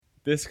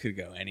This could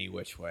go any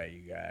which way,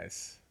 you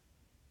guys.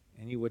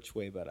 Any which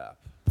way but up.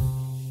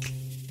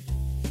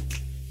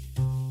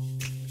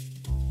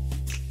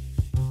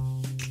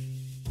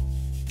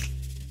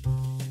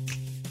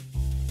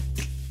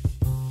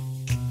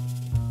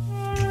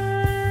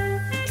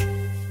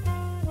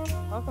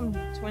 Welcome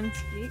to Twin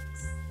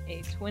Peaks,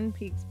 a Twin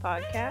Peaks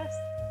podcast.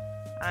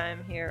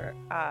 I'm here,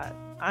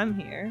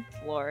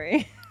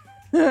 Lori.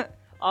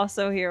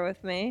 Also here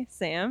with me,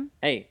 Sam.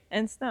 Hey.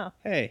 And Snow.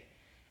 Hey.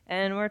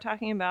 And we're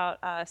talking about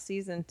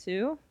season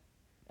 2.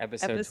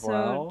 Episode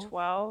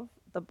 12,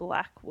 The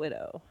Black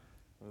Widow.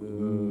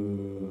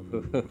 Ooh.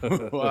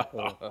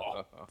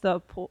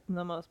 The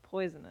most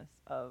poisonous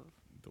of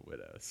The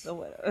widows. the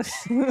widows.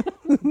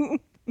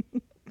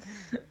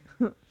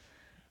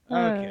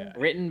 Okay.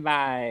 Written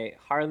by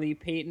Harley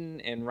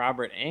Payton and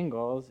Robert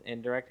Engels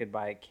and directed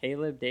by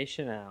Caleb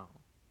Deschanel.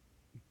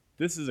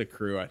 This is a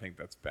crew I think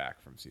that's back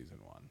from season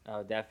 1.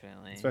 Oh,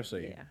 definitely.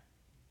 Especially Yeah.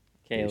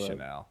 Caleb.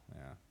 Chanel.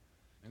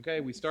 Yeah. Okay,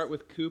 we start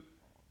with Coop,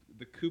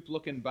 the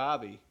Coop-looking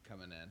Bobby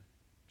coming in,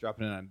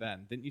 dropping in on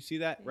Ben. Didn't you see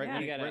that? Right. Yeah.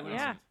 When he- You gotta- right when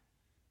yeah.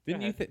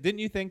 Didn't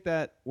you think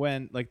that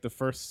when like the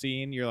first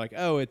scene you're like,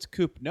 oh, it's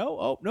Coop? No,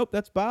 oh nope,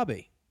 that's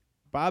Bobby.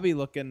 Bobby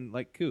looking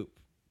like Coop.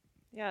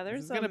 Yeah,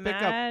 This is there's a gonna pick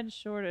up- mad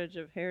shortage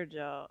of hair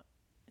gel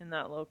in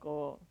that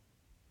local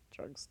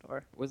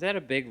drugstore. Was that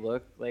a big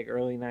look, like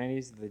early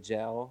 90s, the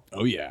gel?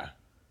 Oh yeah,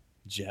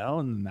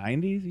 gel in the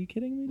 '90s? Are you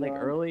kidding me? Like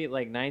dog? early,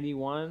 like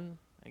 91?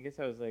 I guess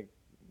I was like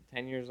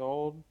 10 years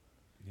old.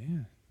 Yeah.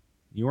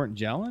 You weren't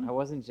gelling? I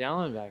wasn't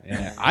gelling back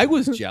then. Yeah, I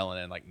was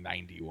gelling in like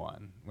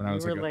 '91 when I You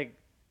was were like, like...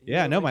 you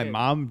yeah, were no, like my a-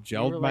 mom you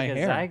gelled were my like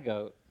hair. a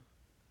zygote.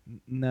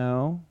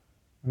 No,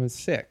 I was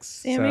 6.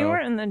 Sam, you so-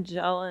 weren't in the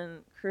gelin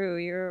crew.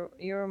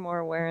 You were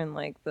more wearing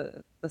like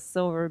the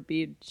silver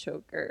bead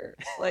choker,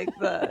 like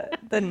the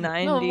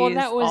 90s No, well,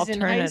 that was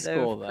in high alternative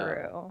school, though.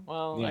 crew.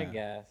 Well, I Yeah.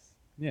 guess.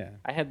 Yeah.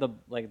 I had the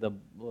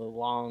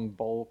long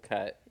bowl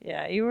cut.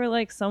 Yeah, you were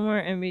like somewhere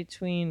in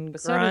between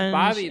But grunge so does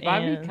Bobby.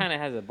 Bobby and... kind of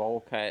has a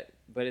bowl cut,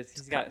 but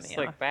he's got cut me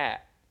slick off.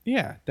 back.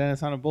 Yeah, then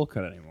it's not a bowl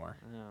cut anymore.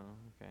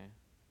 Oh, okay.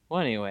 Well,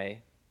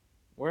 anyway,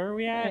 where are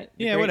we at?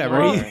 The Yeah, Great whatever.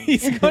 Northern.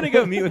 He's going to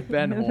go meet with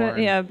Ben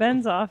Horn. Yeah,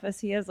 Ben's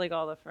office. He has like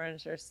all the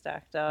furniture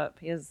stacked up.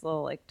 He has a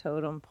little like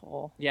totem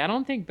pole. Yeah, I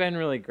don't think Ben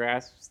really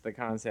grasps the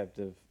concept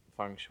of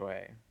feng shui.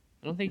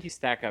 I don't think you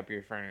stack up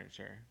your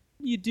furniture.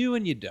 You do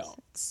and you don't.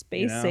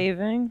 Space You know?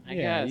 saving. I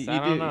Yeah, guess. you I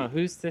don't do- know.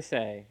 Who's to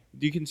say?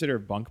 Do you consider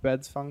bunk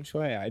beds feng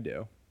shui? I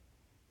do.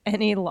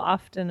 Any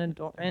loft in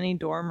any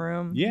dorm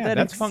room. Yeah, that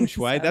that's feng exists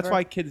shui. That's ever.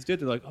 why kids do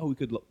it. They're like, oh, we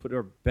could put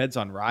our beds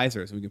on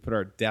risers and we could put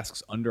our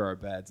desks under our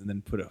beds and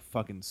then put a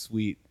fucking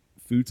sweet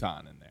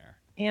futon in there.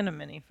 And a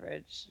mini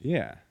fridge.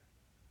 Yeah.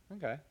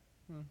 Okay.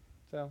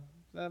 So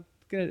I'm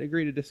going to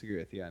agree to disagree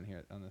with you on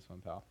this one,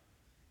 pal.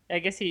 I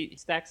guess he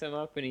stacks them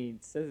up and he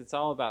says it's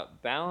all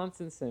about balance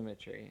and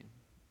symmetry.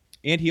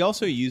 And he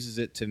also uses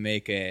it to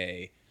make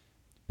a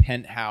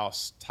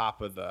penthouse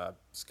top of the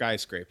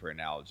skyscraper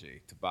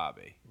analogy to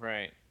Bobby.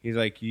 Right. He's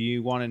like,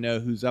 you want to know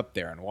who's up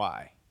there and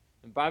why.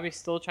 And Bobby's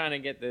still trying to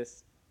get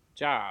this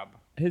job.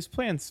 His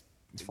plan's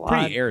Flawed.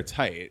 pretty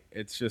airtight.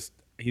 It's just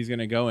he's going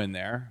to go in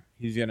there.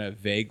 He's going to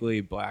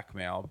vaguely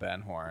blackmail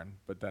Ben Horn,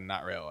 but then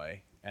not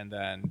really. And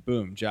then,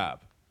 boom,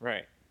 job.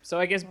 Right. So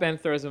I guess Ben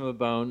throws him a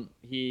bone.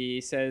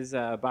 He says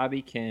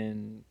Bobby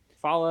can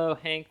follow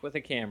Hank with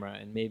a camera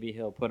and maybe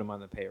he'll put him on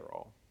the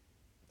payroll.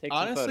 Take some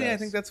Honestly, I photos.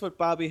 think that's what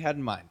Bobby had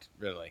in mind,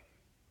 really.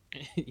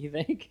 You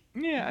think?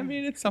 Yeah, I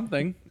mean, it's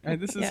something. Yeah.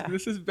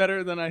 This is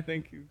better than I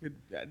think you could.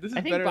 This is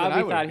I think better than I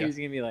Bobby would thought have he was guessed.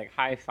 going to be like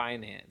high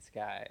finance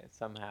guy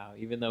somehow,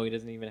 even though he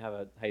doesn't even have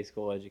a high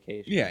school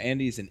education. Yeah,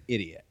 Andy's an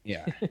idiot.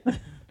 Yeah.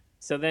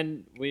 So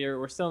then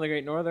we're still in the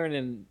Great Northern,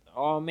 and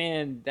oh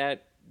man,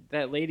 that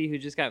lady who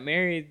just got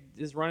married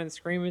is running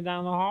screaming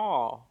down the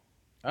hall.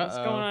 What's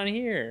Uh-oh. going on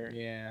here?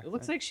 Yeah. It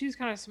looks like she's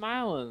kind of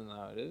smiling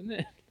though, doesn't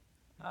it?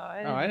 Oh,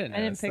 I I didn't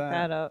didn't pick notice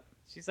that that. up.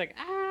 She's like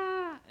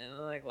and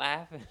like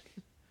laughing.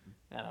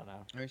 I don't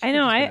know. I know, She's I- been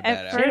a at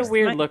badass. She had a First,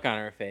 weird my- look on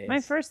her face. My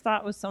first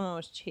thought was someone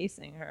was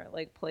chasing her,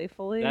 like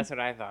playfully. That's what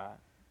I thought.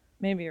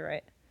 Maybe you're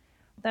right.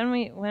 Then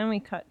when we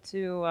cut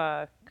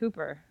to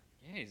Cooper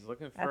Yeah, he's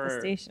looking at for. the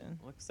station.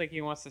 Looks like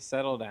he wants to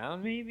settle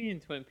down, maybe in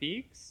Twin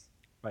Peaks.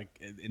 Like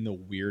in the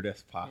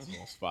weirdest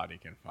possible spot he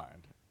can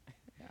find.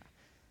 Yeah.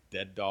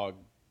 Dead Dog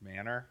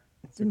Manor.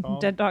 What's it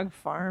called? Dead Dog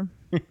Farm.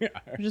 Yeah,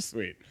 Just-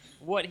 sweet.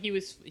 What he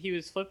was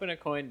flipping a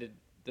coin to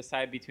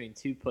decide between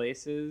two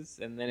places,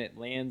 and then it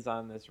lands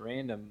on this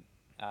random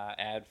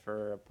ad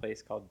for a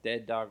place called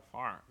Dead Dog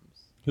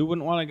Farms. Who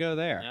wouldn't want to go I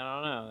there?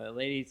 don't know. The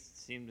lady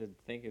seemed to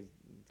think it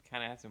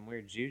kind of had some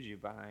weird juju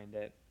behind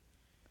it.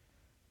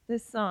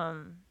 This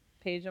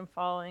page I'm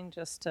following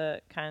just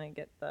to kind of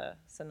get the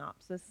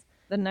synopsis.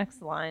 The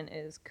next line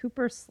is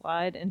Cooper's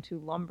slide into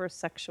lumber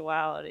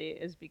sexuality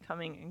is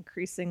becoming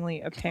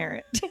increasingly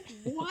apparent.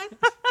 What?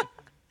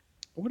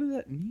 What does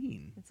that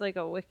mean? It's like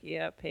a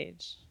Wikia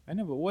page. I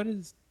know, but what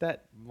does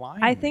that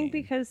line I think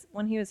mean? because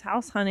when he was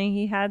house hunting,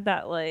 he had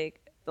that like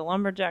the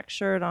lumberjack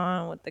shirt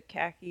on with the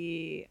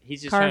khaki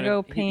He's just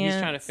cargo trying to, pants.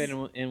 He's trying to fit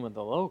in with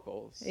the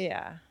locals.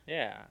 Yeah.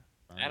 Yeah.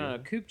 I don't know.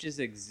 Coop just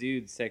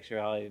exudes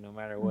sexuality no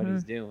matter what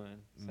he's doing.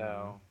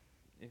 So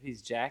if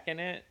he's jacking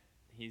it,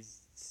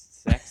 he's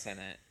sexing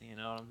it. You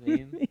know what I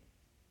mean?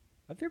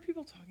 Are there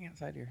people talking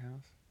outside your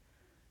house?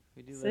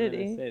 We do live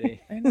in a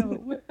city. I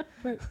know,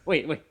 but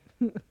Wait. wait,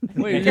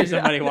 There's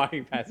somebody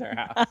walking past our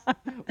house.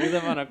 We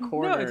live on a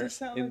corner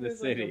sounds in the there's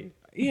city.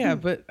 yeah,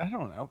 but I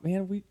don't know,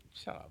 man.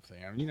 Shut up,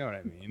 Sam. You know what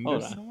I mean.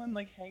 Hold There's on. someone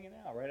like hanging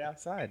out right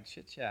outside,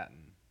 chit chatting.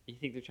 You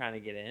think they're trying to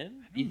get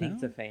in? You think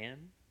it's a fan?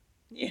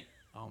 Yeah.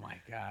 Oh my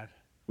god,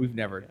 we've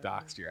never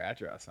doxed your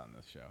address on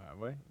this show, have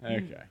we?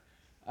 Okay.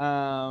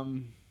 All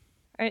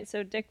right,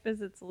 so Dick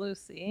visits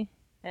Lucy,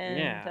 and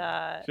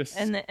Yeah.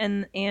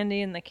 and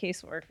Andy and the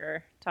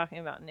caseworker talking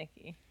about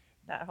Nikki.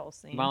 That whole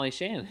scene. Molly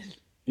Shannon.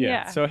 Yeah.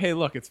 Yeah. So hey,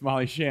 look, it's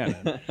Molly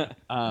Shannon.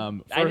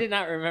 I did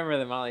not remember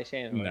that Molly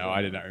Shannon. was No, in I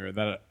it. did not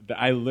remember that.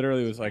 I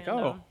literally was like, oh.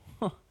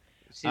 Random.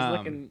 She's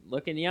Um,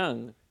 looking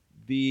young.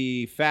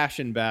 The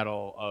fashion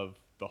battle of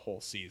the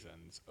whole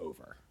season's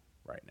over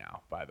right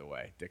now, by the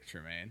way, Dick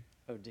Tremaine.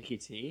 Oh, Dickie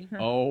T.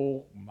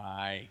 Oh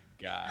my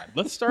God.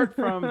 Let's start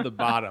from the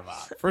bottom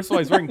up. First of all,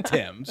 he's wearing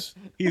Tim's.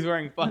 He's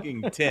wearing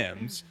fucking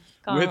Tim's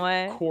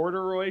Conway. with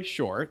corduroy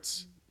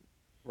shorts.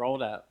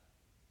 Rolled up.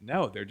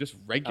 No, they're just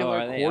regular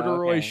are they?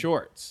 corduroy Okay.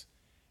 shorts.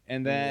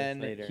 And then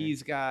Later.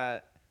 he's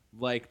got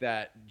like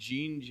that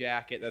jean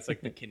jacket that's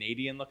like the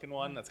Canadian looking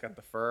one that's got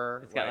the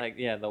fur. It's got like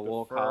the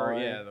wool fur, collar.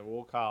 Yeah, the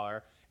wool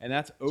collar. And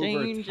that's over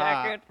Jean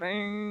top. jacket,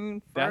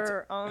 thing, That's-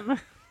 fur on.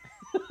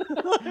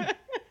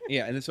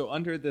 Yeah, and then so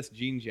under this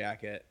jean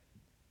jacket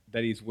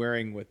that he's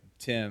wearing with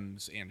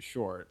Tim's and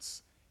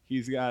shorts,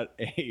 he's got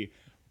a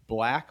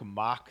black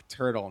mock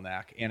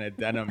turtleneck and a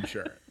denim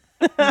shirt.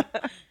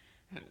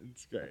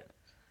 It's great.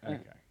 Okay.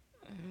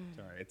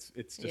 Sorry, it's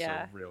just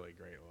Yeah. a really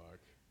great look.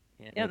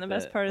 Yeah, and the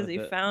best part is he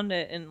found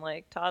it in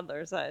like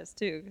toddler size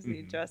too, because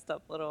he dressed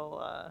up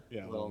little.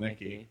 Yeah, Little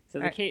Nicky. Nicky. So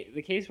Alright.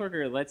 the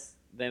caseworker lets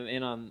them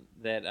in on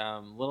that.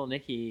 Little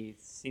Nicky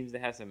seems to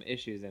have some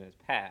issues in his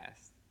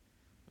past.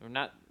 We're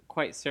not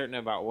quite certain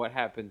about what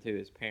happened to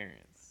his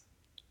parents.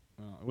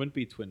 Well, it wouldn't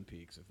be Twin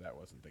Peaks if that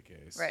wasn't the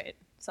case. Right.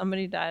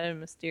 Somebody died in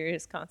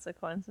mysterious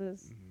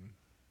consequences,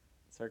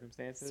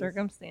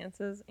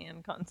 circumstances,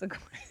 and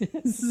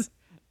consequences.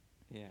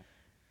 Yeah.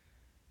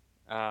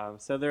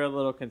 So they're a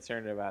little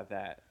concerned about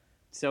that.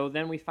 So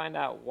then we find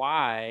out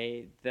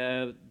why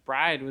the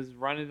bride was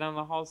running down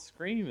the hall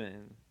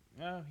screaming.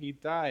 No, he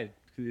died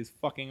because he's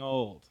fucking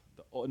old.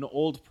 An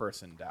old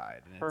person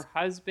died. And Her it's-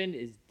 husband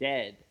is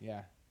dead.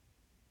 yeah.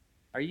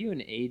 Are you an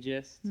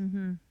ageist?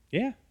 Mm-hmm.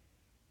 Yeah,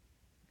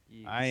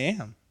 You- I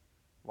am.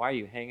 Why are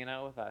you hanging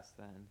out with us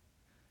then?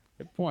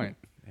 Good point.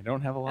 I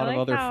don't have a lot like of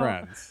other how-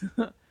 friends.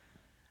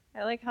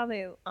 I like how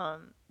they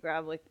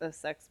grab like the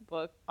sex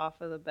book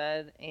off of the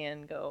bed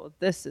and go,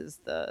 "This is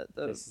the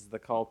This is the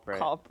culprit.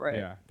 culprit."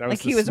 Yeah, that was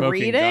Like the he was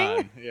smoking reading?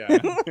 gun.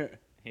 Yeah.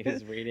 He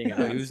was reading. No,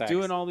 about he was sex.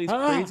 doing all these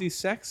crazy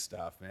sex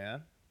stuff,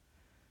 man.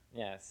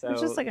 Yeah. So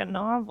It's just like a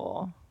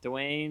novel.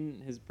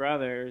 Dwayne, his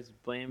brother's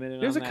blaming it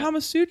There's on a that.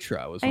 Kama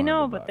Sutra. Was I one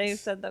know, of the but they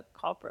books. said the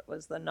culprit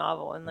was the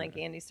novel, and like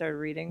Andy started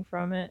reading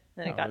from it,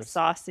 and No, it got there's-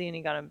 saucy, and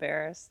he got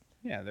embarrassed.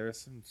 Yeah, there was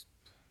some.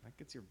 That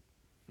gets your,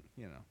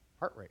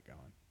 heart rate going.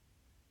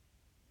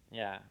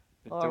 Yeah.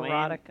 But Or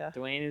erotica.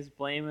 Dwayne is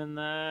blaming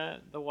the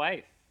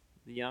wife,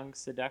 the young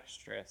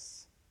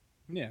seductress.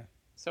 Yeah.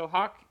 So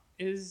Hawk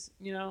is,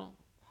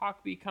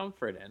 Hawk be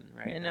comforting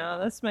right You now.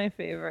 know, that's my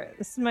favorite.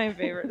 This is my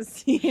favorite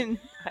scene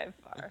by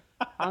far.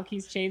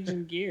 Hawk's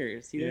changing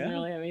gears. He doesn't Yeah.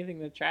 really have anything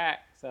to track,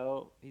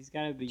 so he's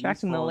got to be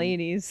Tracking the useful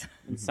ladies.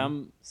 in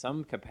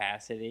some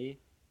capacity.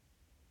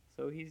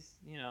 So he's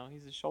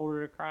a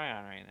shoulder to cry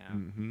on right now.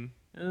 Mm-hmm.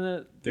 And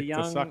the Dick to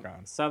young suck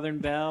on. Southern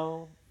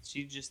Belle,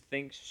 she just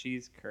thinks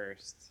she's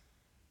cursed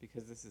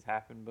because this has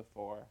happened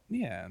before.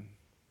 Yeah.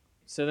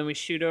 So then we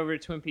shoot over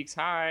to Twin Peaks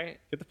High.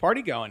 Get the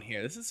party going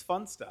here. This is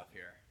fun stuff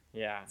here.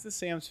 Yeah. This is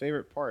Sam's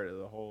favorite part of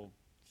the whole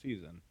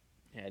season.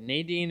 Yeah,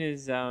 Nadine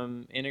is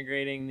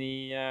integrating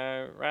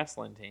the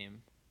wrestling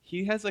team.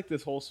 He has like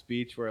this whole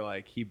speech where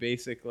like he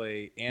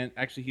basically and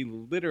actually he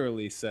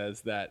literally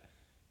says that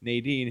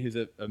Nadine, who's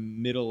a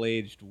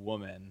middle-aged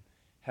woman,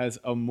 has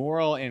a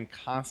moral and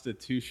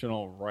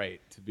constitutional right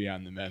to be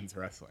on the men's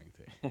wrestling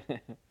team.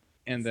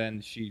 And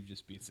then she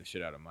just beats the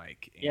shit out of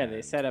Mike. Yeah, they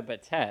and- set up a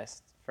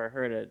test for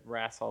her to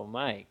wrestle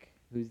Mike,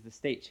 who's the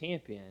state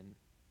champion.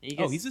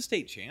 He's a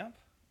state champ?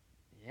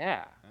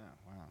 Yeah. Oh,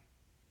 wow.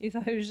 You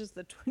thought he was just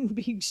the Twin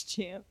Peaks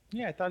champ.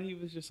 Yeah, I thought he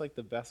was just like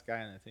the best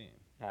guy on the team.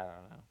 I don't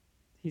know.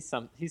 He's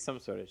some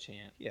sort of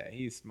champ. Yeah,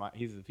 he's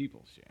the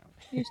people's champ.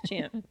 He's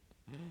champ.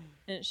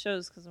 And it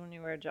shows because when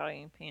you wear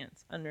jogging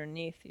pants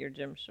underneath your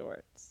gym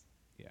shorts.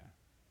 Yeah.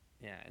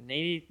 Yeah, I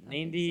think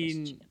Nadine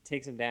he's champ.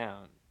 takes him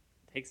down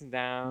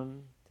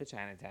to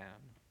Chinatown.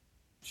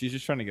 She's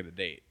just trying to get a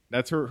date.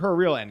 That's her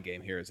real end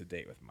game here is a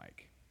date with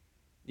Mike.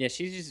 Yeah,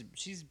 she's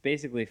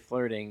basically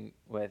flirting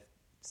with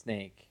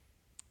Snake.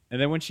 And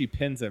then when she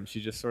pins him,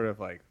 she just sort of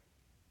like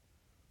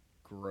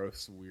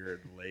gross,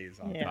 weird lays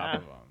on Yeah. top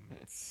of him.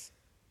 It's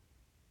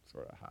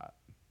sort of hot.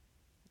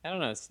 I don't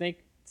know.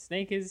 Snake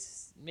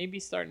is maybe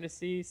starting to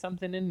see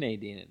something in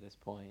Nadine at this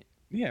point.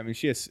 Yeah, I mean,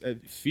 she has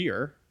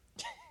fear.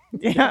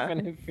 Yeah.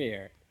 Definite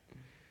fear.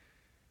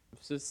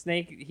 So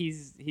Snake,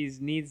 he's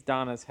needs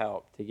Donna's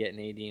help to get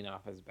Nadine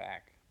off his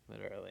back,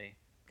 literally,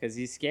 because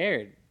he's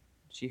scared.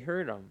 She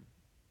heard him.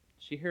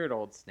 She heard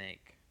old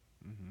Snake.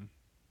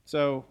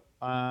 So,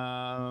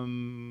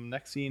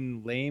 next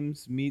scene,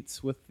 Lames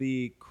meets with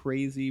the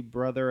crazy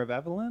brother of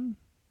Evelyn.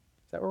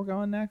 Is that where we're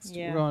going next?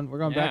 Yeah. We're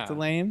going back to Yeah.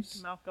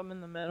 Lames. Malcolm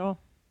in the middle.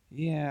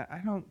 Yeah, I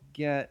don't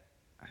get.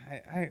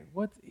 I don't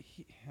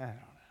know.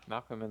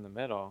 Malcolm in the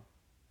middle.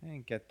 I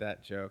didn't get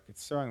that joke.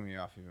 It's throwing me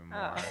off even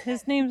more.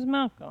 His name's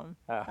Malcolm.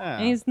 Oh.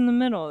 And he's in the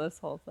middle of this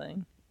whole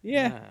thing.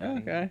 Yeah. Yeah, I mean-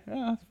 Okay.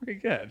 Oh, that's pretty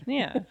good.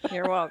 Yeah,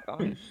 you're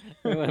welcome.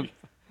 We went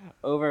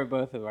over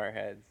both of our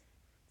heads.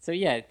 So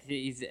yeah,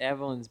 he's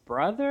Evelyn's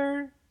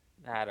brother.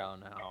 I don't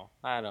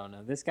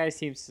know. This guy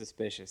seems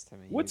suspicious to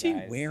me. What's you he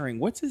guys. wearing?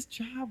 What's his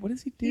job? What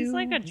does he do? He's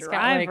like a He's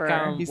got, like,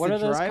 driver. He's what the are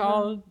those driver?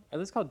 called? Are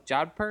those called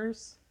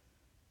jodhpurs?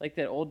 Like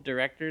that old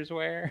directors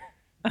wear?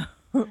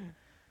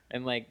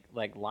 And like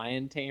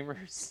lion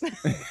tamers?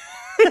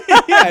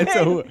 Yeah.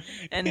 So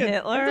And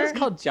yeah, Are those Hitler.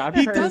 called jodhpurs?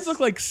 he does look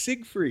like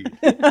Siegfried.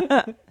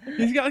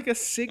 He's got like a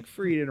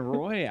Siegfried and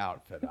Roy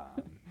outfit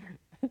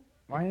on.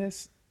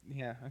 Minus.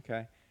 Yeah.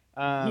 Okay.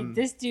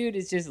 This dude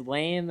is just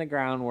laying the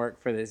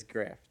groundwork for this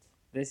grift.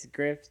 This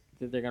grift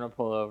that they're gonna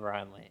pull over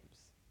on Lames.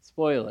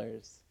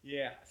 Spoilers.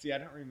 Yeah. See, I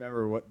don't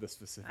remember what the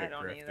specific I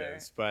don't grift either.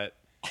 is, but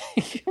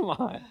Come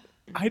on.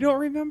 I don't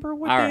remember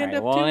what All they right. end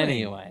up Well, doing.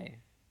 anyway,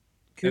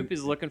 Coop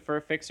is looking for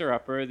a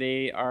fixer-upper.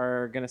 They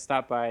are gonna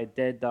stop by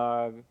Dead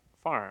Dog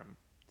Farm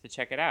to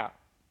check it out,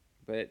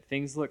 but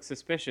things look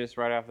suspicious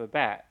right off the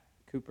bat.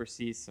 Cooper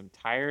sees some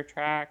tire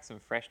tracks, some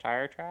fresh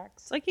tire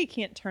tracks. It's like you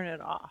can't turn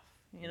it off,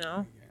 you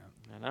know?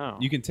 I know.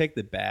 You can take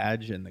the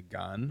badge and the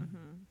gun.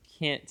 Mm-hmm.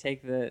 can't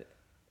take the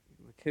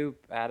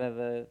coop out of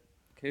the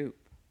coop.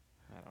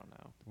 I don't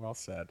know. Well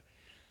said.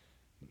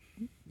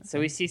 So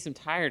we see some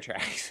tire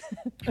tracks.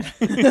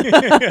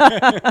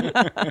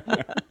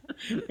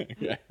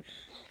 Yeah.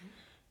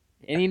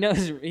 And he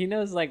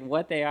knows like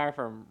what they are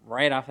from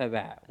right off the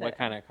bat. What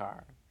kind of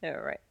car? Yeah,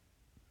 right.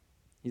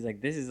 He's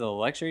like, this is a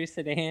luxury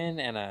sedan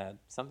and a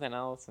something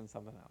else and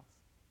something else.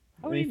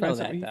 How would And he know finds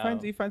that some,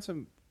 though? he finds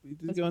some. Does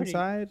he That's go pretty-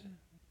 inside?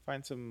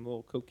 Find some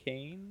little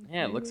cocaine.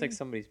 Yeah, it looks like maybe?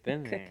 somebody's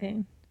been there.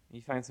 Cocaine.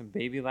 You find some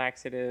baby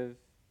laxative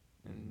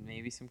and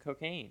maybe some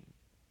cocaine.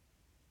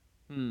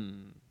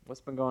 What's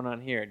been going on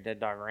here at Dead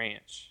Dog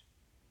Ranch?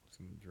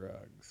 Some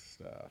drugs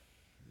stuff.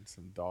 And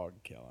some dog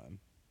killing.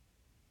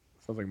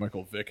 Sounds like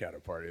Michael Vick had a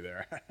party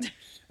there.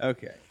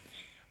 Okay.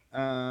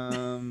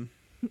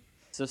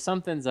 So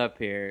something's up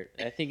here.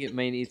 I think it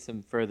may need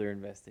some further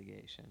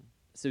investigation.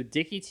 So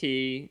Dickie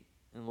T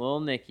and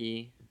Lil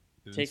Nicky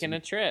taking a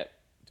trip.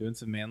 doing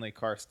some manly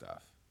car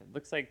stuff. It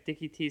looks like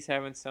Dickie T's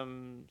having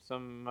some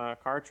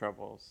car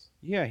troubles.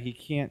 Yeah, he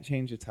can't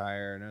change a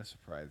tire. No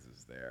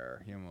surprises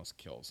there. He almost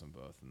kills them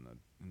both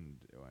in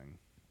doing.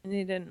 And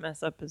he didn't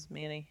mess up his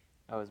Manny.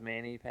 Oh, is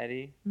Manny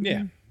petty?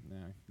 Yeah,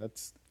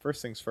 that's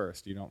first things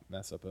first. You don't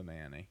mess up a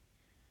Manny.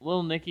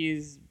 Lil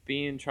Nicky's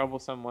being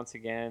troublesome once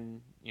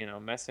again,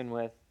 messing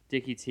with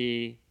Dickie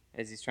T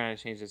as he's trying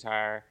to change the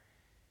tire.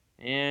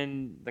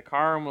 And the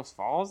car almost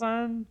falls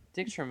on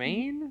Dick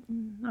Tremaine.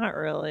 Not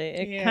really.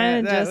 It Yeah, kind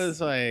of that just.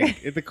 was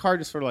like the car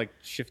just sort of like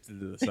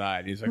shifted to the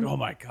side. He's like, "Oh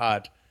my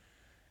god,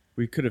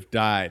 we could have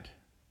died."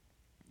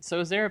 So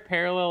is there a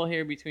parallel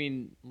here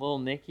between Lil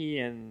Nicky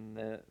and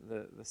the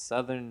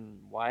southern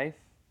wife?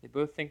 They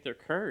both think they're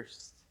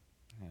cursed.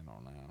 I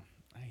don't know.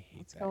 I hate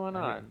What's that. going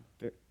on?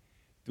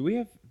 Do we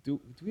have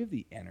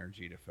the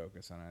energy to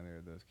focus on either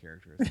of those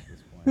characters at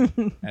this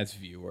point as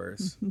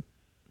viewers?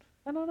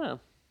 I don't know.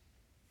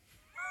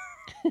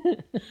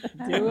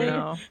 I don't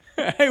know.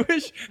 I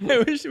wish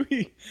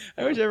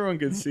everyone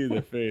could see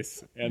the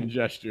face and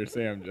gesture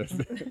Sam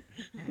just.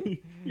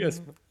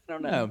 Yes, I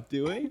don't know.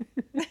 Do we?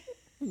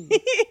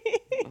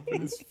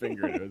 Put his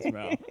finger to his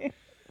mouth.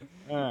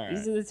 All right.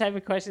 These are the type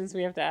of questions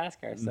we have to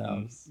ask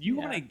ourselves. You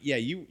want to,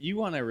 you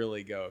want to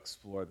really go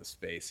explore the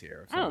space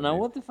here. I don't know.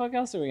 What the fuck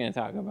else are we going to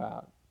talk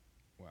about?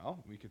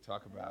 Well, we could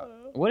talk about.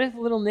 What if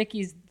Little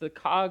Nicky's the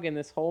cog in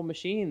this whole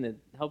machine that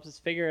helps us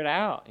figure it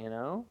out,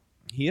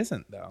 He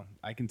isn't though.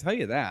 I can tell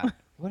you that.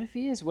 What if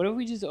he is? What if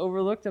we just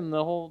overlooked him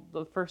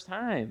the first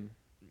time?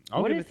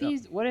 I'll What give if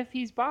it to- what if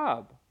he's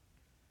Bob?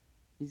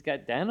 He's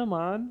got denim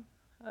on,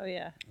 Oh,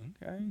 yeah.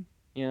 Okay.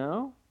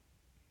 Hmm.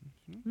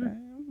 Okay.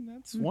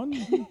 That's one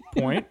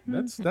point.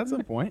 That's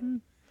a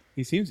point.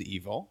 He seems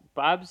evil.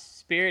 Bob's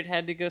spirit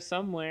had to go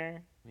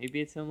somewhere.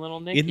 Maybe it's in Little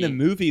Nicky. In the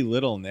movie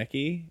Little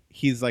Nicky,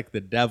 he's like the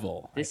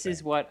devil. This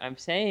is what I'm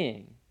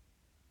saying.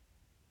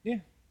 Yeah.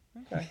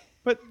 Okay.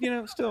 But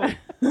still.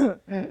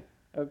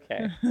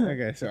 Okay.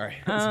 Okay. Sorry.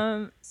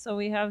 So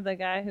we have the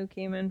guy who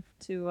came in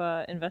to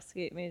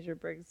investigate Major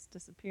Briggs'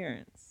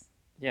 disappearance.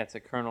 Yeah, it's a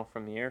colonel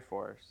from the Air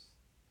Force.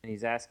 And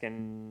he's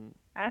asking,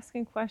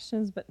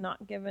 questions but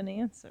not giving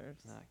answers.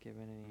 not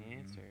giving any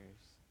answers.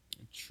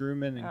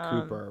 Truman and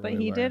Cooper. But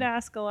he did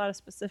ask a lot of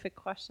specific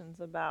questions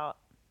about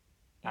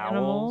Owls?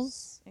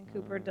 animals, and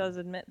Cooper does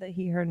admit that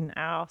he heard an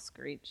owl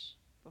screech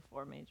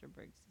before Major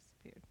Briggs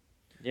disappeared.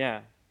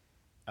 Yeah.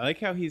 I like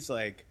how he's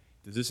like,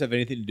 does this have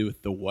anything to do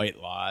with the White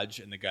Lodge?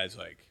 And the guy's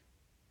like,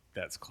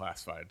 that's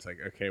classified. It's like,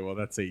 okay, well,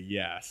 that's a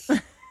yes.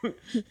 I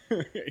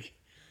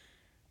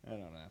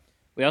don't know.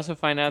 We also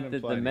find It's out an that the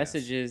implied yes.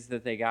 messages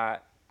that they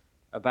got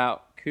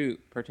about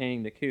Coop,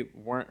 pertaining to Coop,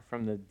 weren't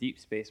from the deep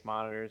space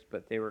monitors,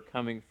 but they were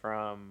coming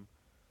from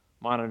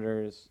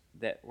monitors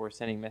that were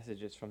sending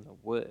messages from the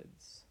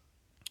woods.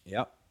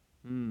 Yep.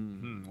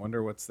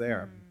 Wonder what's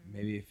there.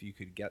 Maybe if you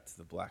could get to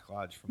the Black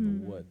Lodge from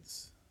the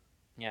woods.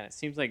 Yeah, it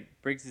seems like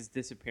Briggs's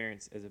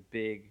disappearance is a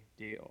big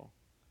deal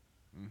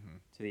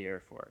to the Air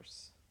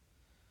Force.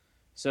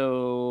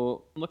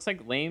 So, looks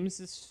like Lames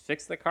has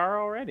fixed the car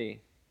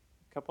already.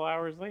 A couple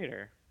hours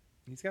later.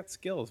 He's got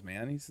skills,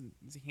 man. He's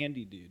a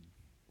handy dude.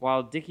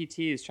 While Dickie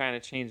T is trying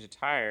to change a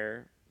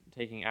tire,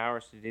 taking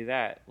hours to do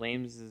that,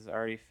 Lames has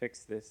already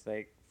fixed this,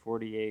 like,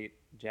 48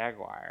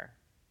 Jaguar.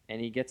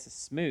 And he gets a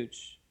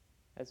smooch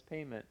as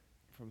payment.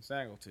 From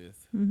Snaggletooth.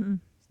 Mm-hmm.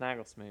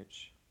 Snaggle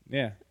smooch.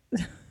 Yeah.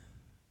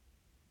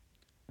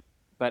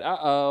 But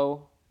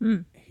uh-oh.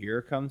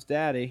 Here comes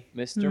Daddy.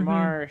 Mister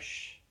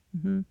Marsh.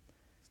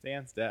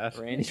 Stan's dad.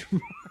 Randy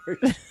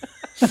Marsh.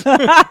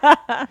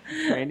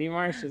 Randy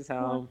Marsh is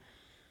home.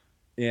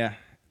 Yeah.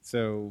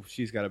 So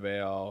she's got to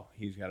bail.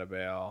 He's got to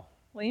bail.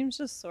 Williams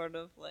just sort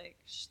of like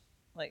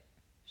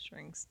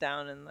shrinks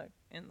down in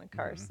the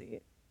car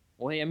seat.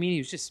 Well, I mean, he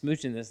was just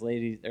smooching this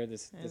lady or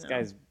this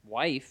guy's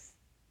wife,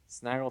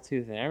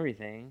 Snaggletooth and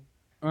everything.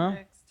 Well,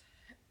 Next.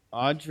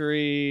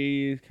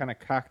 Audrey kind of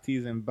cock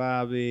teasing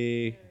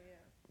Bobby.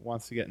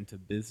 Wants to get into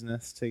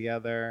business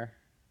together.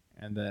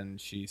 And then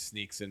she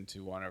sneaks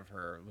into one of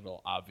her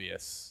little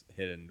obvious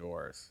hidden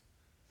doors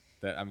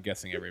that I'm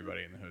guessing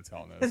everybody in the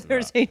hotel knows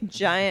There's about. a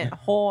giant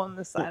hole in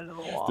the side of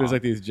the wall. There's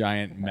like these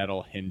giant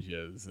metal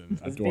hinges and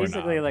a It's doorknob.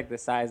 basically like the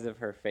size of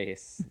her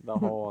face, the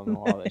hole in the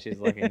wall that she's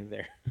looking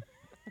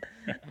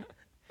through.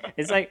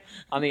 It's like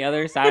on the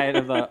other side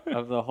of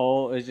the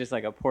hole is just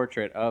like a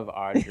portrait of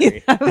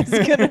Audrey. I was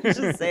gonna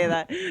just say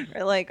that,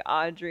 or like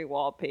Audrey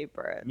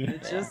wallpaper.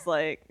 It's just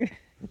like.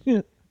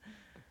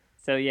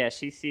 So yeah,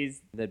 she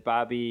sees that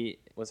Bobby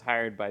was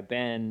hired by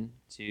Ben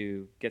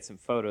to get some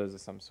photos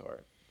of some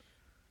sort.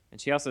 And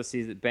she also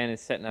sees that Ben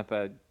is setting up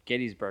a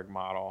Gettysburg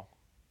model.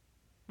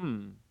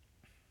 He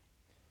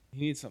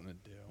needs something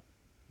to do.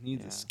 He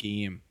needs a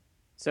scheme.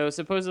 So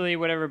supposedly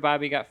whatever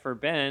Bobby got for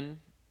Ben,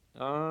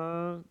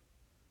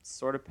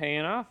 sort of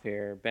paying off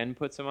here. Ben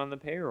puts him on the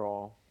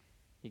payroll.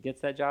 He gets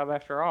that job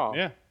after all.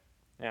 Yeah.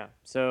 Yeah.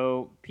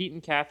 So Pete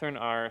and Catherine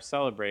are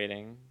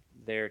celebrating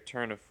their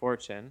turn of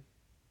fortune.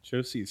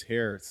 Josie's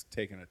hair is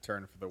taking a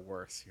turn for the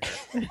worse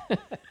here.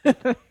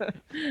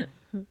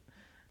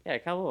 Yeah,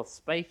 it got a little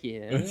spiky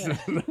in This it.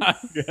 is not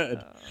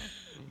good.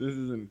 This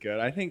isn't good.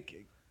 I think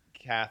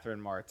Catherine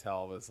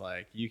Martell was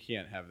like, you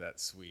can't have that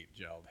sweet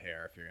gelled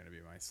hair if you're going to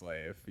be my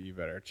slave. You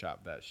better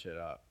chop that shit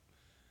up.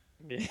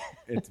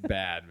 It's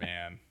bad,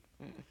 man.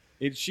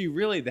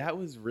 That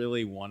was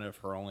really one of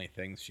her only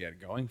things she had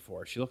going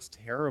for her. She looks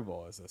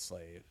terrible as a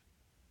slave.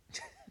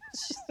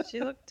 She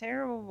looked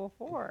terrible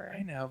before.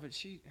 I know, but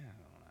I don't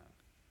know.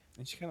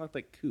 And she kind of looked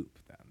like Coop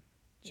then.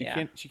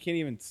 Yeah. She can't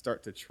even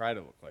start to try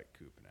to look like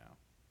Coop now.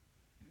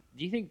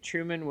 Do you think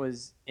Truman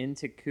was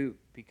into Coop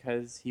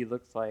because he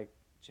looked like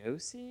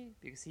Josie?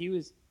 Because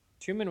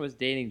Truman was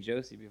dating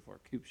Josie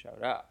before Coop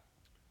showed up.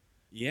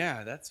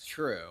 Yeah, that's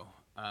true.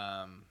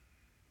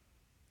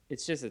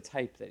 It's just a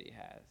type that he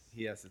has.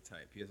 He has a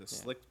type. He has a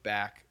slicked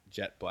back,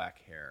 jet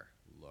black hair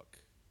look.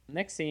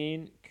 Next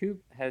scene,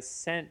 Coop has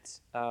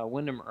sent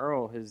Wyndham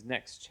Earl his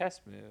next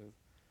chess move,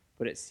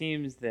 but it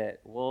seems that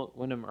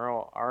Wyndham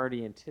Earl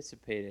already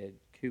anticipated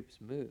Coop's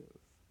move.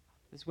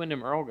 This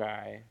Wyndham Earl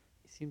guy,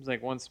 he seems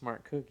like one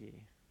smart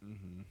cookie.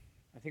 Mm-hmm.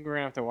 I think we're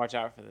going to have to watch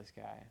out for this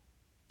guy.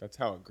 That's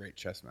how a great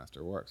chess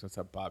master works. That's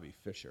how Bobby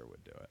Fischer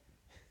would do it.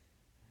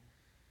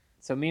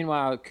 So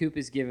meanwhile, Coop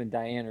is giving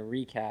Diane a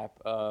recap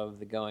of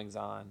the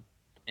goings-on,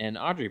 and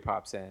Audrey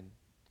pops in.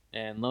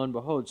 And lo and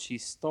behold, she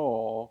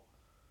stole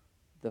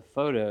the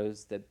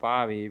photos that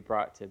Bobby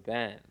brought to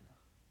Ben.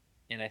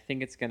 And I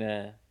think it's going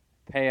to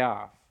pay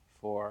off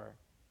for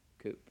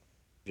Coop.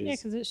 Yeah,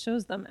 because it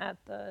shows them at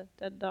the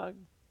Dead Dog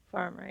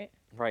Farm, right?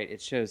 Right.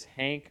 It shows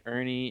Hank,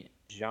 Ernie,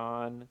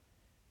 John,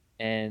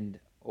 and,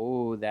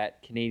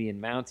 that Canadian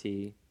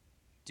Mountie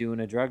doing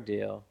a drug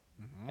deal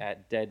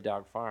at Dead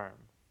Dog Farm.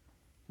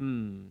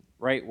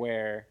 Right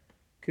where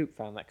Coop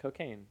found that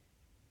cocaine.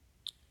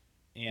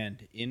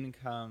 And in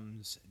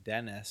comes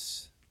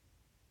Denise,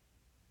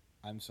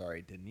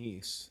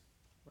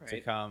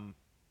 to come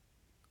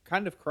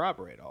kind of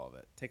corroborate all of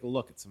it. Take a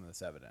look at some of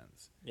this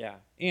evidence. Yeah.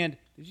 And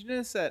did you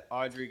notice that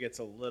Audrey gets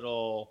a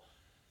little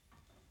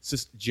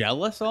just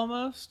jealous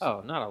almost?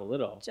 Oh, not a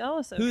little.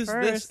 Jealous at Who's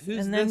first, this?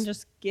 Who's and then this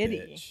just giddy.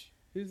 bitch?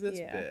 Who's this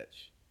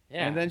bitch?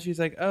 Yeah. And then she's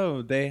like,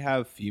 "Oh, they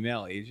have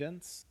female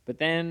agents." But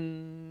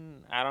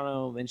then I don't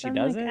know. Then she I'm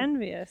doesn't. like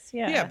envious.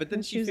 Yeah. Yeah, but then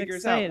and she was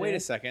figures out, wait a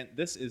excited. second,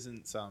 this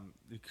isn't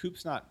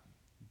Coop's not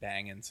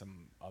banging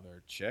some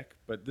other chick,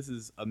 but this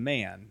is a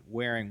man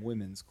wearing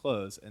women's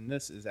clothes, and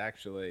this is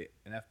actually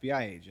an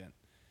FBI agent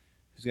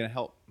who's going to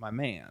help my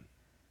man.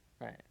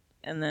 Right.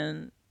 And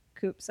then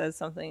Coop says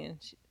something,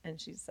 and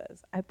she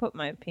says, "I put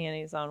my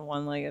panties on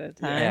one leg at a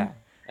time." Yeah.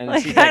 And then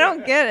Like she's I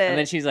don't get it. And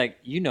then she's like,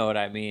 "You know what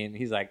I mean?"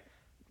 He's like,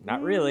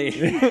 "Not really."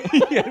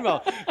 Yeah,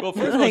 well, first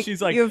of all, Like,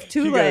 she's like, "You have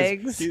two she goes-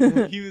 legs."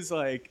 he was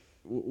like,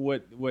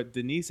 what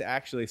Denise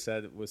actually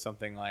said was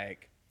something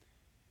like,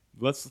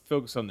 let's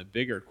focus on the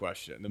bigger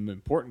question, the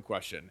important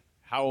question.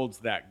 How old's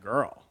that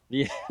girl?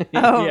 Yeah.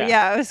 Oh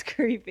yeah, it was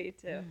creepy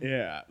too.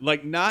 Yeah,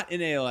 like not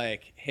in a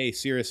like, hey,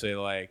 seriously,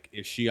 like,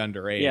 is she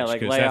underage? Yeah,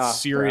 like, because lay that's off,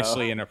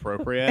 seriously bro.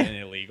 inappropriate and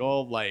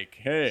illegal. Like,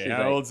 hey, She's how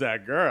like- old's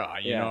that girl?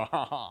 You Yeah.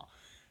 know,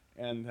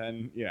 and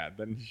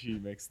then she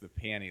makes the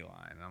panty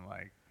line. I'm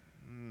like,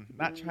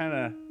 not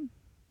trying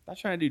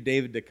to do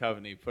David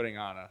Duchovny putting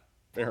on a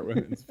pair of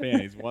women's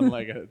panties one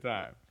leg at a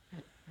time.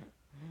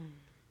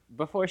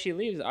 Before she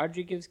leaves,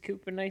 Audrey gives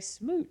Coop a nice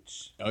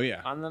smooch Oh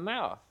yeah, on the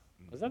mouth.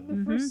 Was that the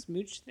Mm-hmm. first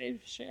smooch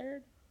they've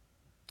shared?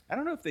 I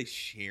don't know if they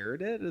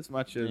shared it as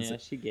much as Yeah,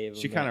 she gave him.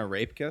 she that. kind of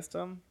rape kissed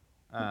him,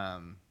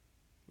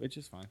 which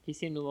is fine. He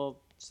seemed a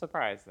little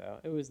surprised though.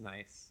 It was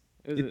nice.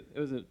 It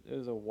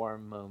was a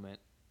warm moment.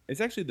 It's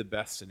actually the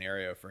best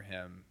scenario for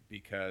him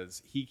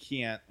because he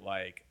can't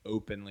like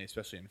openly,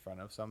 especially in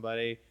front of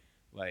somebody,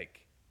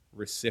 like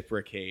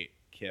reciprocate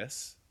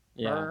kiss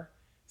Yeah. her.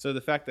 So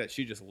the fact that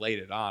she just laid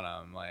it on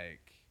him,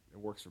 like, it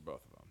works for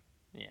both of them.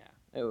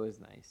 Yeah, it was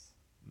nice.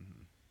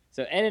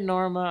 So Ed and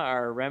Norma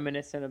are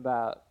reminiscent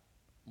about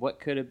what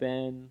could have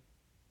been,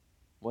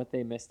 what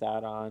they missed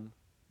out on,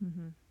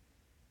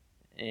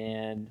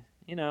 and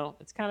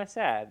it's kind of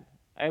sad.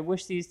 I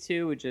wish these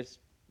two would just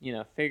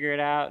figure it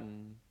out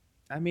and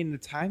I mean, the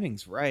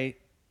timing's right,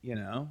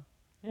 yeah.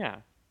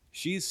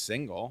 She's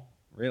single,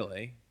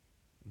 really.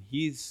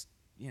 He's,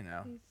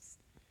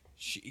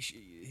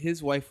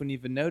 his wife wouldn't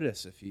even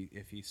notice if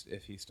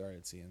he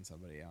started seeing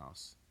somebody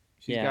else.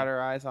 She's Yeah. got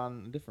her eyes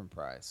on a different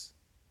prize.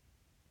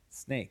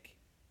 Snake.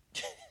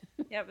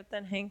 Yeah, but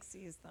then Hank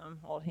sees them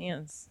hold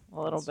hands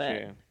a little That's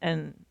bit, true.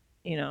 and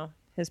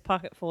his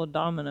pocket full of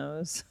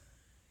dominoes.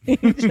 He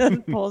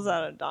just pulls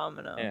out a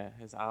domino. Yeah,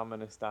 his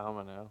ominous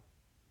domino.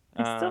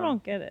 I still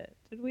don't get it.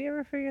 Did we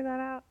ever figure that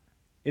out?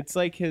 It's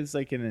like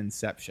an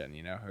Inception,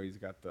 how he's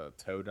got the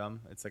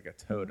totem. It's like a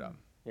totem.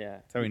 Yeah,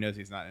 That's how he knows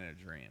he's not in a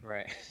dream.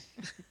 right.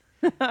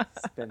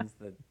 Spins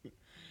the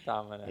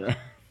domino.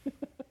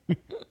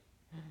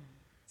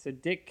 So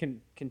Dick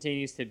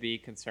continues to be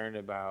concerned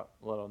about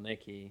little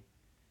Nicky,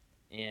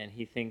 and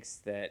he thinks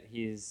that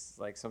he's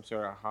like some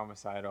sort of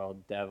homicidal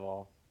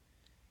devil.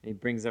 And he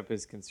brings up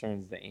his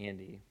concerns to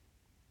Andy.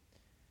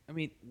 I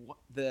mean,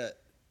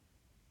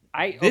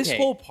 This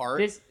whole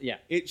part, yeah.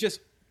 it just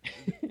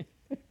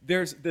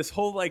there's this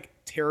whole like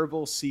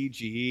terrible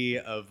CG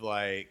of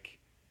like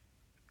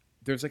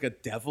there's like a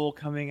devil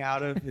coming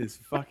out of his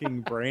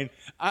fucking brain.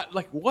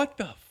 Like, what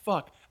the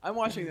fuck? I'm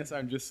watching this.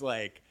 I'm just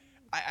like,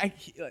 I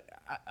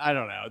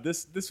don't know.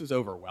 This was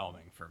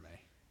overwhelming for me.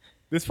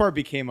 This part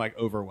became like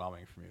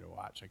overwhelming for me to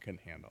watch. I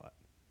couldn't handle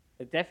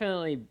it. It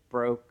definitely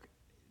broke.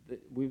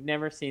 We've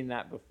never seen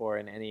that before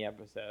in any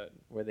episode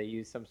where they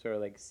use some sort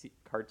of like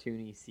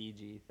cartoony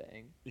CG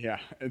thing. Yeah,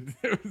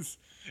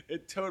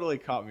 it totally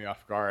caught me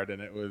off guard,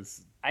 and it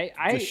was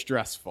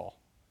distressful.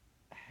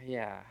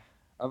 Yeah.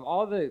 Of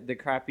all the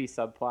crappy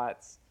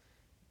subplots,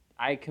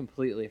 I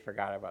completely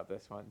forgot about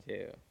this one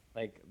too.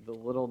 Like the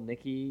little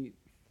Nicky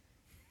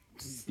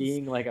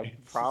being like a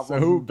problem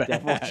So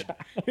devil bad. child.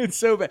 It's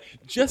so bad.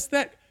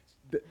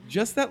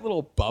 Just that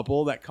little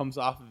bubble that comes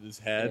off of his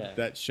head Yeah.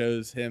 that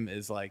shows him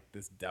as like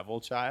this devil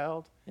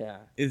child Yeah.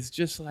 is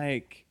just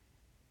like,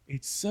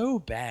 it's so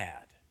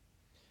bad.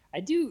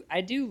 I do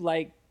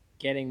like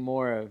getting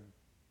more of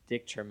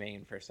Dick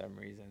Tremaine for some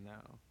reason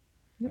though.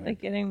 You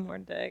like getting more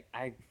dick.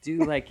 I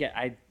do like it.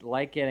 I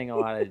like getting a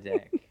lot of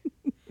dick.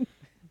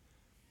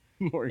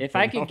 More, If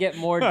I could get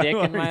more dick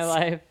in my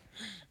life,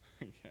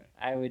 Okay.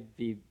 I would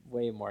be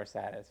way more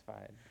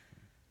satisfied.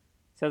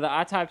 So the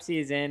autopsy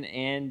is in,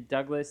 and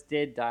Douglas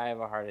did die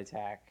of a heart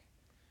attack.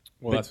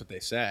 Well, that's what they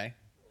say.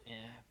 Yeah,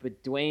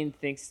 but Dwayne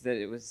thinks that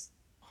it was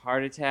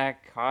heart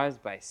attack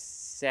caused by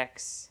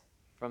sex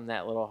from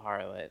that little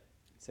harlot.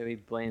 So he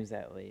blames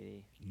that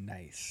lady,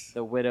 Nice.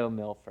 the widow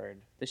Milford.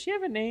 Does she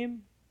have a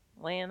name?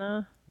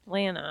 Lana.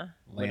 Lana.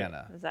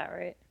 Is that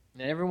right?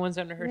 And everyone's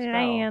under her spell.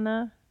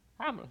 Lana.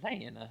 I'm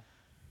Lana.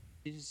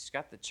 She just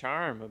got the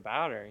charm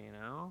about her,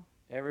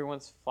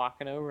 Everyone's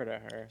flocking over to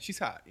her. She's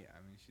hot. Yeah,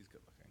 I mean, she's good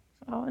looking.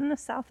 Oh, in the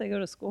South, they go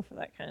to school for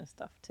that kind of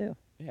stuff too.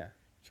 Yeah,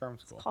 charm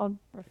school. It's called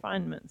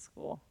refinement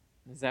school.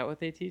 Is that what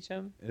they teach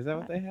them? Is that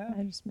what they have?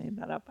 I just made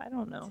that up. I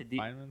don't know.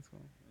 Refinement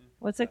school? Yeah.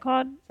 What's it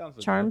called? Sounds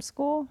legit. Charm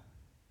school?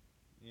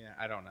 Yeah,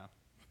 I don't know.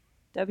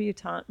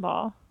 Debutante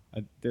ball.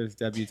 There's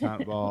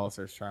debutante balls.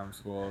 There's charm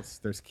schools.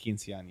 There's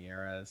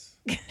quinceañeras.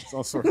 There's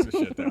all sorts of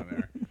shit down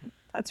there.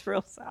 That's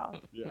real south.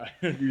 Yeah,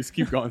 you just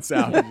keep going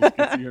south. It just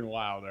gets even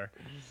wilder.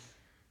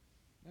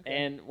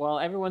 And while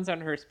everyone's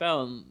under her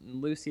spell,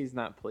 Lucy's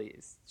not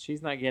pleased.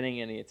 She's not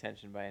getting any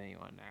attention by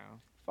anyone now.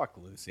 Fuck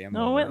Lucy. I'm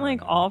No, it over went her like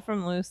now. all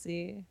from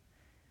Lucy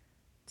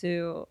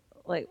to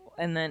like,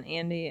 and then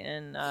Andy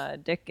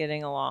and Dick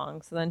getting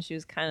along. So then she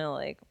was kind of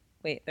like,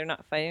 wait, they're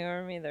not fighting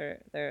over me.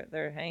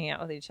 They're hanging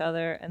out with each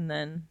other. And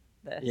then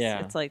this, Yeah.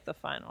 it's like the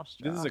final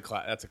straw. This is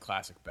that's a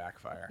classic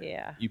backfire.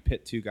 Yeah. You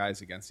pit two guys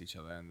against each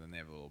other, and then they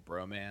have a little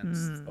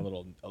bromance.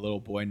 A little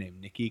boy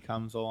named Nicky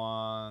comes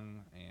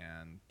along,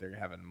 and they're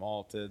having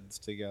malteds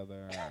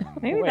together.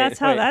 and- Maybe Wait, that's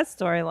how wait. that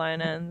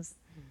storyline ends.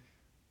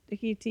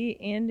 Dickie T,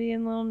 Andy,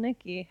 and little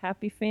Nicky,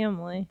 happy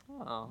family.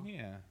 Oh,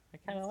 yeah, I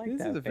kind of like this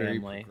that is a very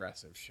family.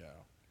 progressive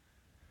show.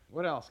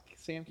 What else,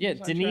 Sam? keep Yeah,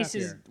 us on Denise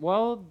track is here.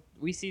 well.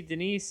 We see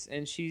Denise,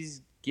 and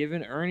she's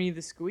giving Ernie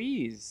the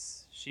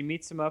squeeze. She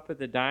meets him up at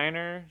the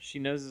diner. She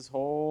knows his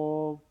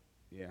whole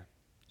Yeah,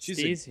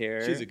 steez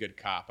here. She's a good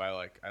cop. I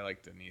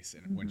like Denise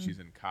when she's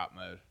in cop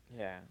mode.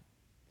 Yeah.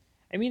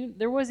 I mean,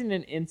 there wasn't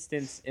an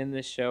instance in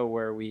the show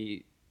where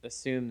we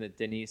assumed that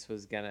Denise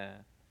was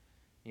gonna,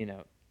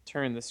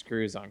 turn the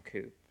screws on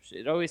Coop.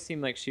 It always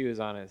seemed like she was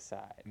on his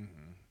side.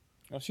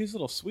 Well, she's a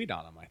little sweet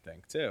on him, I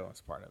think, too.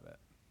 That's part of it.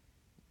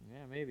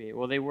 Yeah, maybe.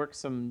 Well, they worked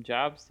some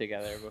jobs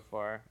together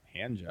before.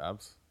 Hand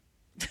jobs.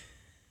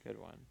 Good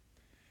one.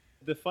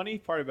 The funny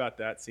part about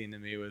that scene to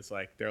me was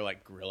like they're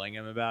like grilling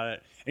him about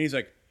it, and he's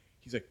like,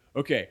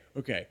 okay,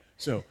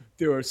 so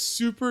they were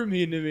super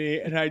mean to me,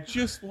 and I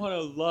just want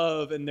to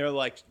love, and they're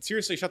like,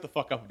 seriously, shut the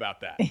fuck up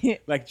about that.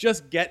 Like,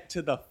 just get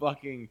to the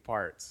fucking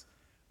parts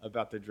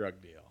about the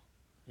drug deal.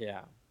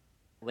 Yeah.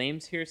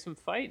 Lames hear some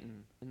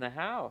fighting in the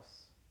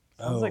house.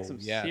 Sounds like some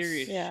yes.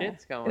 serious Yeah.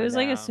 shit's going on. It was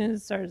like as soon as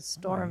it started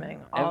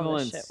storming, all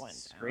Evelyn's the shit went down.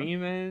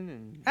 screaming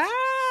and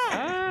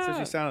That's what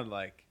she sounded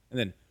like, and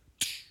then,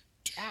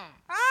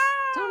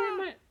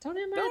 don't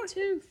hit my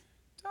tooth.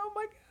 oh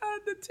my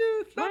god, the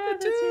tooth, not Ah,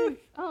 the tooth,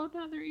 Oh,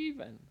 now they're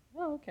even.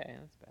 Oh, okay,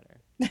 that's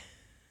better.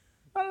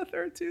 not a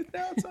third tooth.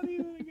 Now it's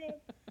uneven again.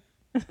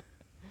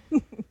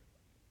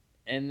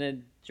 And the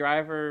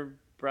driver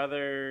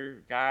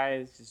brother guy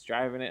is just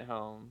driving it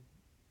home,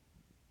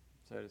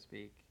 so to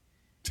speak.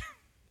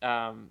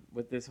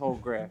 With this whole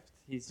grift,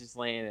 he's just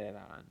laying it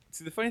on.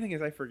 See, the funny thing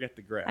is, I forget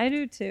the grip. I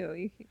do too.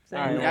 You keep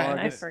saying All right, that, well, and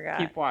I just forgot.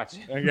 Keep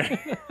watching.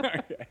 Okay.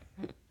 Okay.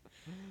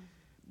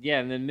 Yeah,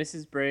 and then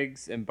Mrs.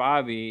 Briggs and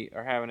Bobby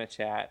are having a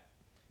chat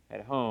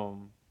at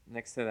home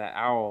next to the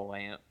owl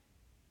lamp.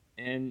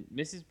 And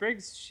Mrs.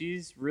 Briggs,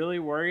 she's really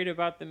worried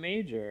about the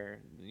major.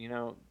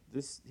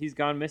 He's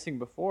gone missing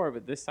before,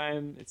 but this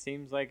time it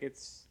seems like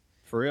it's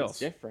For real. it's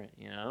different,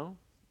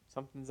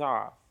 Something's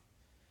off.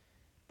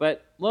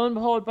 But lo and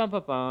behold,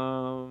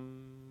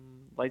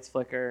 lights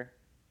flicker,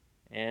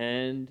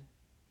 and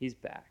he's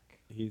back.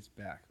 He's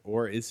back.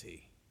 Or is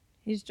he?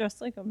 He's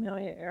dressed like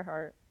Amelia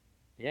Earhart.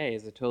 Yeah, he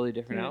has a totally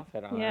different Yeah.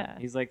 outfit on. Yeah.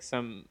 He's like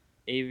some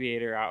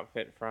aviator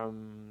outfit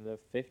from the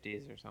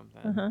 50s or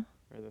something. Uh-huh.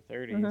 Or the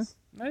 30s.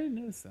 I didn't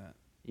notice that.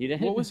 You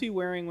didn't? What was he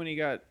wearing when he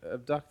got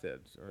abducted?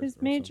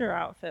 His major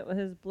outfit with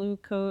his blue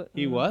coat.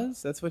 He and-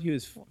 was? That's what he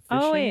was fishing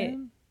Oh, wait.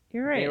 in?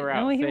 You're right. They were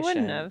out No, he fishing.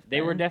 wouldn't have. They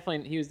were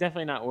been. he was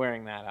definitely not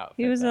wearing that outfit.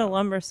 He was in though. a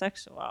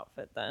lumbersexual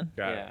outfit then.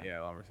 Got Yeah. it. Yeah,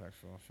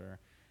 lumbersexual, sure.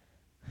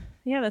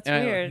 Yeah, that's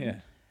And weird. yeah.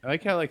 I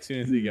like how, like, as soon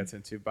as he gets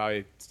into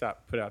Bobby,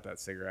 put out that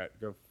cigarette.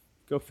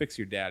 Go fix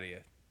your daddy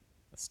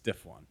a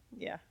stiff one.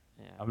 Yeah.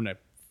 Yeah. I'm gonna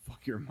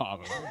fuck your mom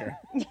over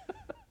here.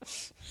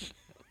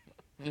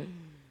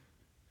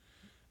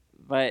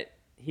 But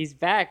he's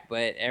back,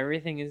 but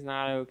everything is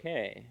not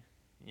okay.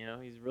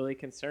 He's really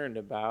concerned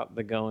about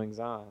the goings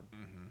on.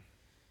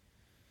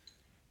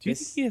 Do you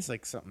This- think he has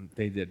like something?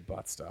 They did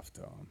butt stuff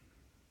to him,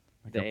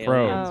 like The a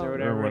probe aliens or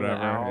whatever, the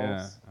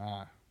Yeah.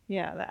 owls.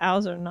 Yeah, the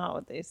owls are not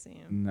what they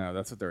seem. No,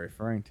 that's what they're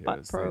referring to. Butt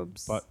is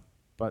probes.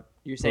 Butt.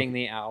 You're saying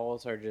the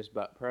owls are just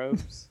butt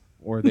probes?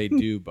 Or they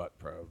do butt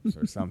probes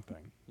or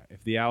something.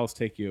 If the owls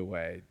take you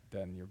away,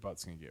 then your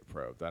butt's gonna get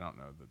probed. I don't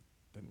know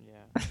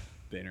Yeah.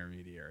 the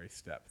intermediary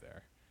step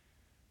there.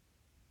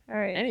 All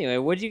right. Anyway,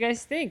 what'd you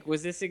guys think?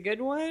 Was this a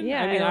good one?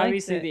 Yeah, I mean, I liked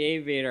obviously it. the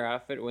aviator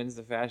outfit wins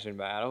the fashion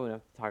battle. We don't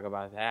have to talk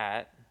about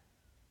that.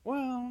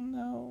 Well,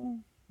 no.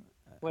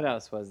 What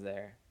else was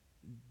there?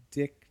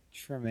 Dick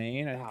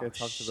Tremaine. I think Oh, I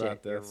talked shit,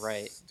 about you're this.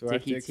 right. Do I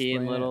have to Dickie T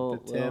and explain it? little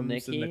The Timbs and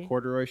Nicky? the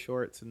corduroy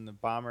shorts and the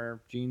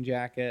bomber jean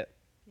jacket.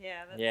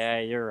 Yeah. That's, Yeah,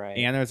 you're right.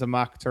 And there's a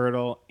mock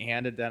turtle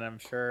and a denim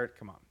shirt.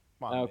 Come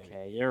on.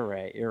 Okay, you're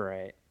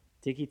right.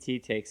 Dickie T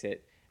takes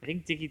it. I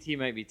think Dickie T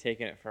might be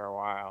taking it for a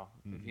while,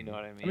 if you know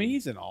what I mean. I mean,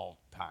 he's an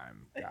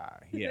all-time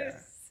guy. Yeah.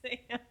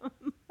 Sam.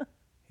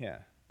 Yeah.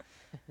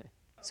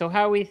 So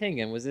how are we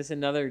thinking? Was this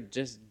another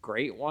just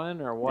great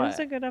one or It what? was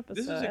a good episode.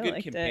 This is a I good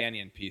liked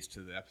companion piece to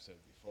the episode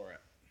before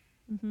it.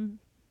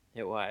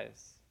 It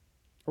was.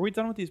 Are we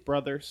done with these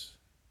brothers?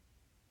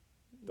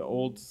 The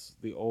olds.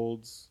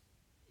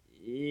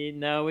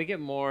 No, we get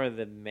more of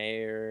the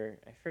mayor.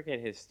 I forget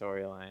his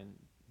storyline.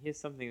 He has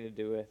something to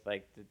do with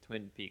like the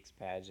Twin Peaks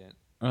pageant.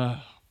 Ugh.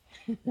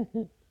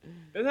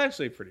 It's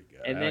actually pretty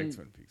good. And I then like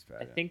Twin Peaks I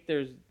pageant. think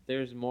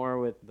there's more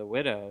with the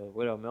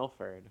Widow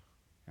Milford.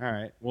 All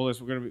right. Well, we're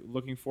going to be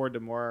looking forward to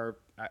more.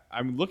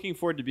 I'm looking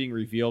forward to being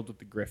revealed what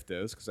the grift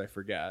is because I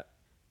forget.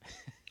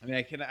 I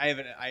mean,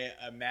 I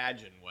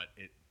imagine what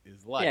it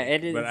is like. Yeah,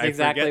 it is but I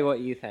exactly forget, what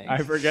you think. I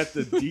forget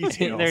the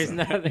details. there's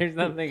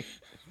nothing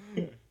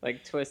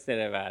like twisted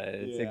about it.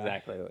 It's Yeah.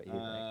 exactly what you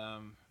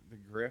think. The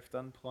grift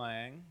I'm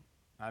playing.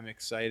 I'm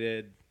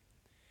excited.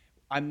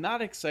 I'm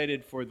not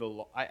excited for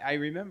the. I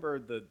remember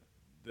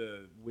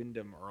the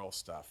Wyndham Earl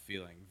stuff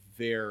feeling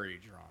very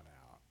drawn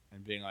out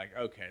and being like,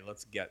 okay,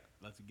 let's get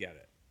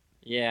it.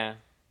 Yeah,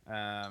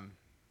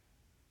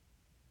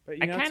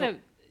 But I kind of.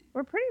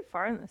 We're pretty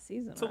far in the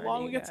season. it's a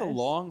long. already, It's a guys.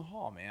 long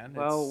haul, man.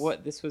 Well, It's,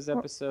 what this was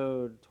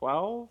episode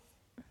 12,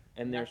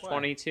 and there's Halfway.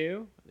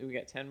 22. We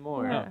got 10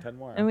 more. Yeah. Oh, 10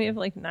 more. And we okay. have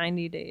like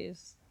 90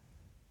 days.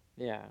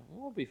 Yeah,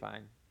 we'll be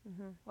fine.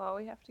 Well,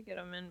 we have to get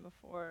them in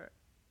before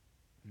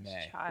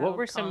May. child What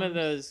were some of comes.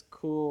 those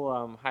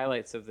cool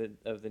highlights of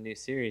the new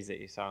series that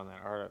you saw in that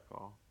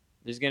article?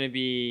 There's going to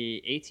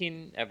be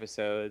 18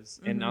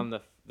 episodes, and on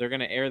they're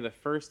going to air the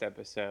first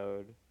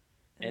episode,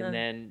 and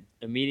then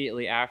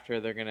immediately after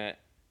they're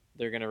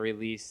gonna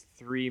release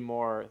 3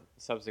 more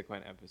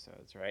subsequent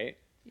episodes, right?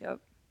 Yep.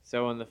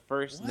 So on the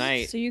first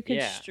night, So you can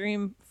yeah,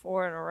 stream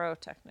 4 in a row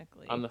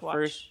technically. on the Watch-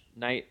 first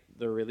night,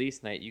 the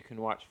release night, you can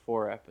watch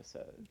 4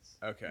 episodes.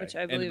 Okay. Which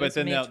I believe but is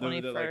then May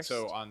they'll like,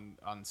 so 21st.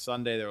 on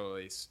Sunday they'll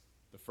release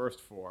the first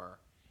 4,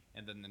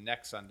 and then the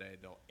next Sunday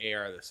they'll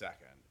air the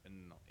second, and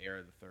then they'll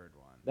air the third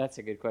one. That's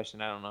a good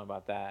question. I don't know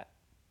about that.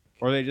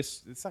 Or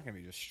it's not gonna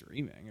be just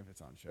streaming if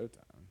it's on Showtime.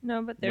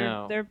 No, but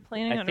No. they're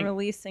planning I on think-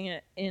 releasing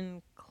it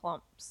in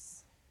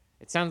clumps.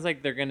 It sounds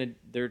like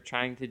they're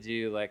trying to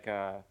do like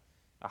a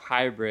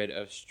hybrid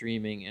of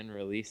streaming and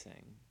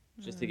releasing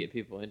just to get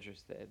people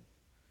interested.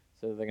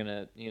 So they're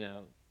gonna,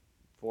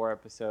 4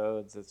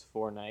 episodes, that's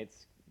 4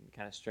 nights,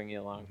 kind of string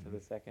you along to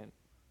the second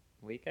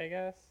week, I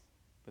guess.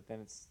 But then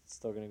it's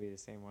still gonna be the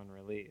same one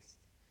released.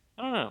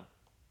 I don't know.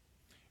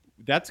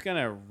 That's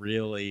gonna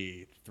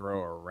really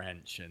throw a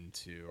wrench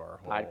into our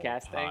whole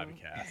Podcasting? kind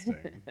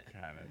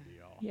of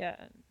deal. Yeah,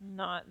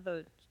 not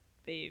the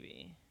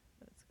baby.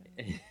 That's gonna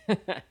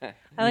be...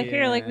 I like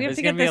here, like we have There's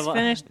to gonna get be a this lot-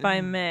 finished by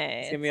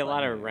May. It's gonna be a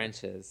lot of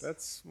wrenches.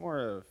 That's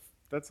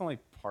only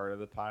part of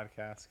the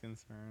podcast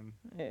concern.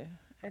 Yeah.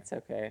 It's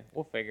okay.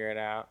 We'll figure it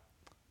out.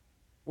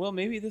 Well,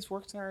 maybe this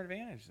works in our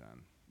advantage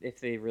then.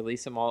 If they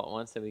release them all at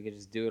once, then we could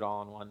just do it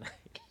all in one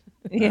night.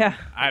 Yeah.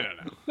 I don't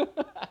know.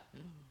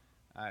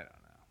 I don't know.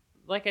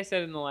 Like I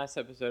said in the last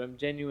episode, I'm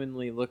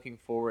genuinely looking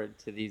forward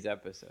to these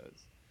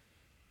episodes.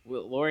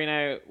 Lori and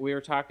I, we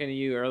were talking to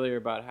you earlier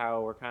about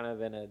how we're kind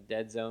of in a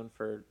dead zone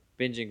for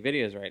binging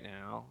videos right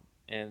now.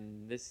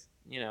 And this,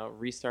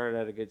 restarted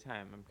at a good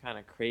time. I'm kind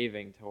of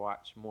craving to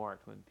watch more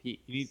Twin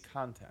Peaks. You need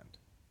content.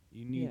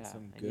 You need Yeah,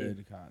 some I good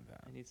need- content.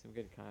 I need some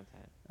good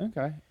content.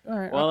 Okay. All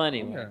right. Well, I'll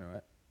anyway. get into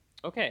it.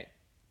 Okay,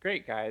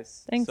 great,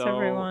 guys. Thanks, So,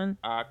 everyone.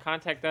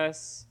 Contact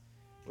us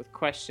with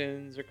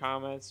questions or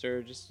comments,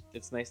 or just,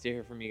 it's nice to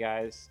hear from you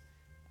guys.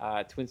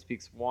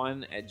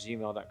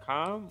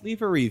 twinspeaks1@gmail.com.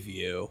 Leave a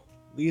review.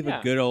 Leave Yeah.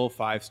 a good old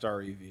 5-star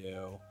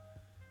review.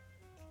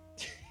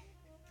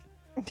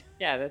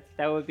 Yeah,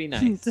 that would be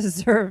nice.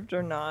 Deserved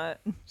or not.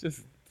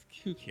 Just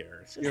who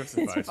cares? Give us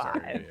a It's 5-star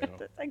 5. review.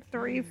 It's like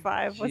 3,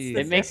 5. What's Jeez.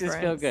 the It makes us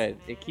feel difference? good.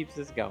 It keeps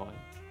us going.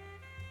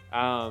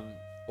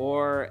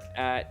 Or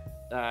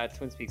at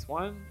twinspeaks1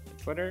 on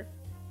Twitter.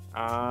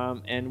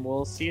 And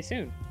we'll see you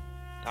soon.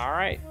 All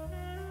right.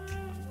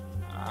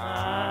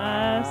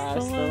 Hasta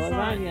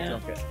lasagna.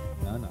 Don't get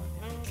none on.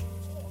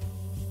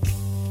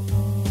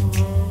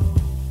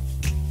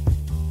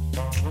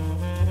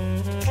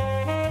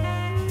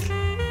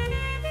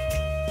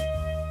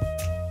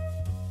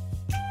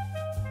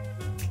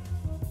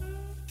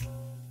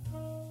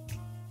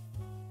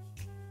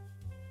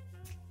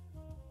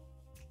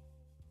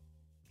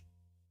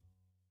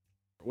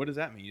 What does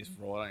that mean? You just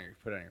roll it on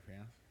put it on your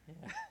pants?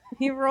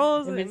 He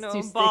rolls If it it's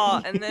into too a ball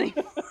sticky. and then he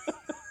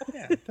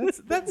Yeah,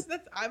 that's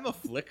I'm a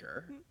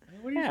flicker.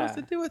 What are you Yeah.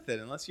 supposed to do with it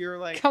unless you're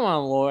like Come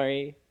on,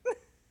 Lori.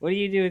 What do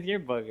you do with your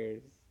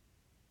boogers?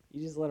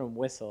 You just let them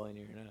whistle in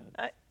your nose.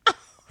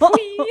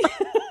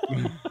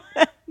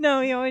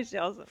 No, he always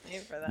yells at me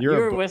for that. You're You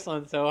a were bo-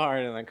 whistling so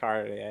hard in the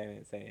car today, I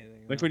didn't say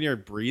anything. like when you're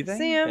breathing?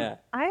 Sam, Yeah.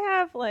 I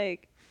have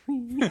like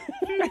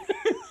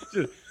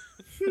Just